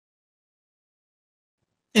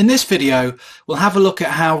In this video, we'll have a look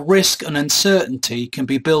at how risk and uncertainty can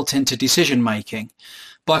be built into decision making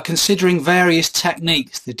by considering various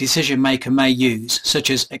techniques the decision maker may use, such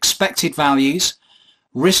as expected values,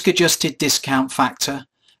 risk-adjusted discount factor,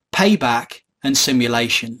 payback, and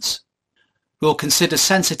simulations. We'll consider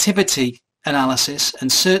sensitivity analysis and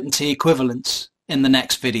certainty equivalence in the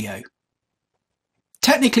next video.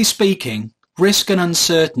 Technically speaking, risk and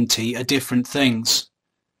uncertainty are different things.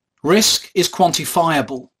 Risk is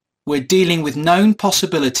quantifiable. We're dealing with known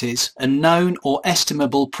possibilities and known or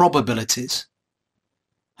estimable probabilities.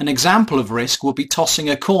 An example of risk would be tossing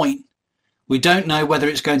a coin. We don't know whether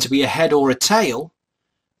it's going to be a head or a tail,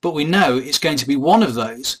 but we know it's going to be one of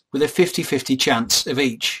those with a 50-50 chance of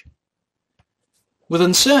each. With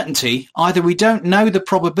uncertainty, either we don't know the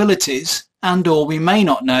probabilities and/or we may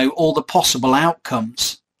not know all the possible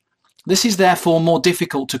outcomes. This is therefore more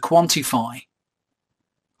difficult to quantify.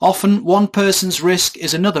 Often, one person's risk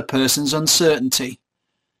is another person's uncertainty.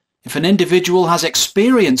 If an individual has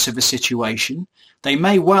experience of a situation, they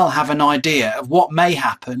may well have an idea of what may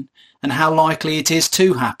happen and how likely it is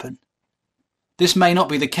to happen. This may not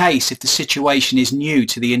be the case if the situation is new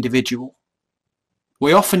to the individual.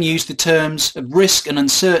 We often use the terms of risk and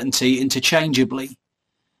uncertainty interchangeably,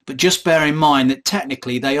 but just bear in mind that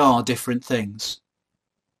technically they are different things.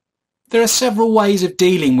 There are several ways of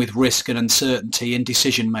dealing with risk and uncertainty in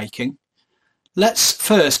decision making. Let's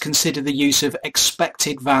first consider the use of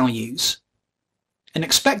expected values. An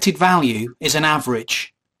expected value is an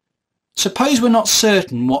average. Suppose we're not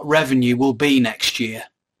certain what revenue will be next year.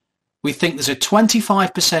 We think there's a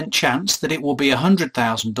 25% chance that it will be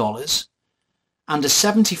 $100,000 and a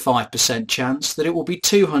 75% chance that it will be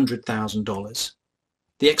 $200,000.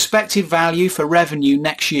 The expected value for revenue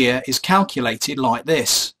next year is calculated like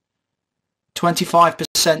this.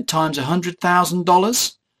 25% times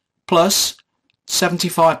 $100,000 plus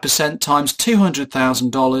 75% times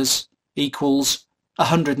 $200,000 equals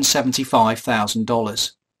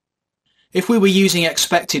 $175,000. If we were using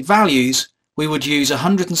expected values, we would use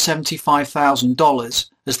 $175,000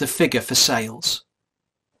 as the figure for sales.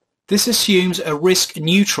 This assumes a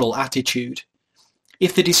risk-neutral attitude.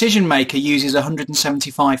 If the decision maker uses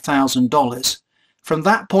 $175,000, from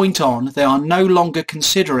that point on, they are no longer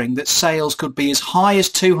considering that sales could be as high as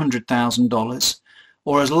 $200,000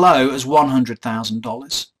 or as low as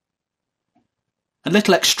 $100,000. A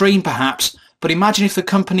little extreme perhaps, but imagine if the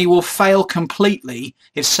company will fail completely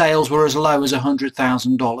if sales were as low as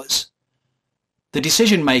 $100,000. The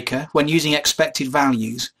decision maker, when using expected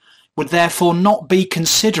values, would therefore not be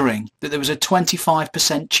considering that there was a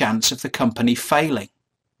 25% chance of the company failing.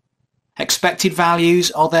 Expected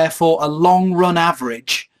values are therefore a long-run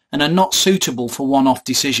average and are not suitable for one-off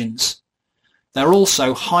decisions. They're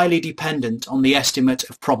also highly dependent on the estimate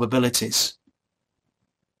of probabilities.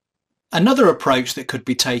 Another approach that could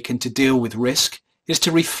be taken to deal with risk is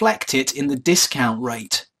to reflect it in the discount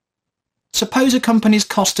rate. Suppose a company's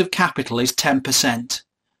cost of capital is 10%,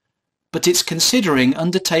 but it's considering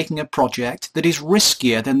undertaking a project that is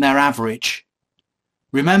riskier than their average.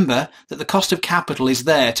 Remember that the cost of capital is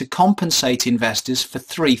there to compensate investors for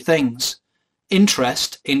three things: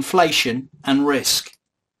 interest, inflation, and risk.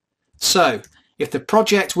 So, if the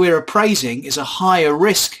project we're appraising is a higher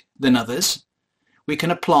risk than others, we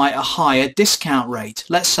can apply a higher discount rate,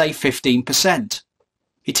 let's say 15%.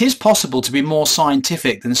 It is possible to be more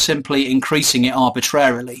scientific than simply increasing it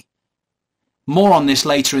arbitrarily. More on this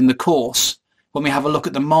later in the course, when we have a look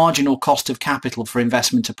at the marginal cost of capital for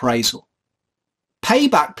investment appraisal.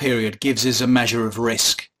 Payback period gives us a measure of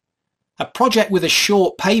risk. A project with a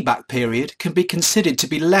short payback period can be considered to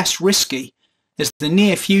be less risky, as the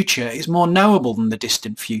near future is more knowable than the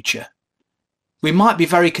distant future. We might be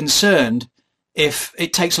very concerned if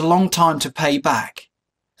it takes a long time to pay back,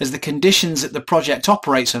 as the conditions that the project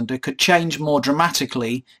operates under could change more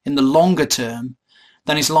dramatically in the longer term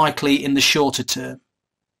than is likely in the shorter term.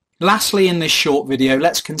 Lastly, in this short video,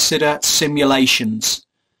 let's consider simulations.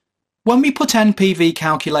 When we put NPV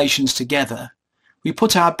calculations together, we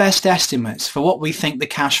put our best estimates for what we think the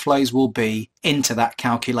cash flows will be into that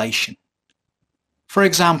calculation. For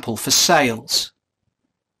example, for sales,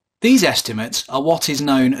 these estimates are what is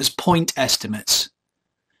known as point estimates.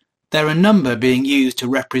 They're a number being used to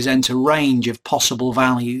represent a range of possible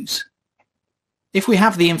values. If we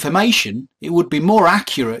have the information, it would be more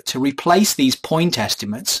accurate to replace these point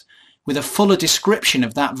estimates with a fuller description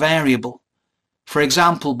of that variable. For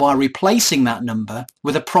example, by replacing that number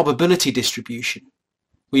with a probability distribution.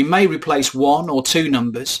 We may replace one or two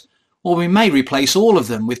numbers, or we may replace all of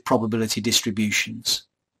them with probability distributions.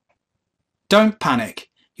 Don't panic.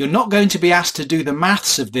 You're not going to be asked to do the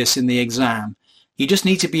maths of this in the exam, You just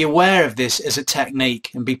need to be aware of this as a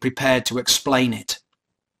technique and be prepared to explain it.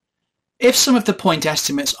 If some of the point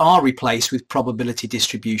estimates are replaced with probability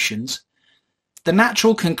distributions, the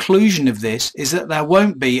natural conclusion of this is that there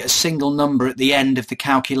won't be a single number at the end of the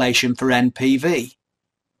calculation for NPV.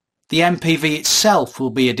 The NPV itself will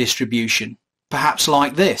be a distribution, perhaps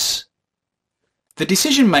like this. The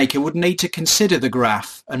decision maker would need to consider the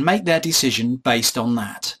graph and make their decision based on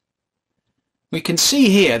that. We can see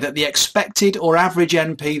here that the expected or average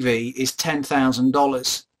NPV is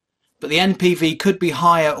 $10,000, but the NPV could be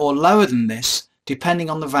higher or lower than this depending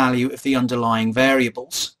on the value of the underlying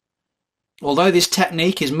variables. Although this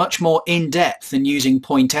technique is much more in-depth than using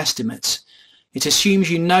point estimates, it assumes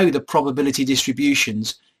you know the probability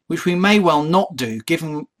distributions, which we may well not do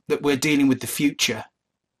given that we're dealing with the future.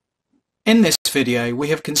 In this video, we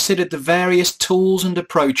have considered the various tools and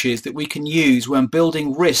approaches that we can use when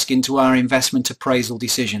building risk into our investment appraisal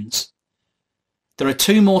decisions. There are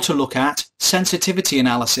two more to look at: sensitivity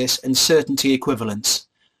analysis and certainty equivalence,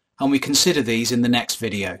 and we consider these in the next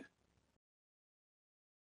video.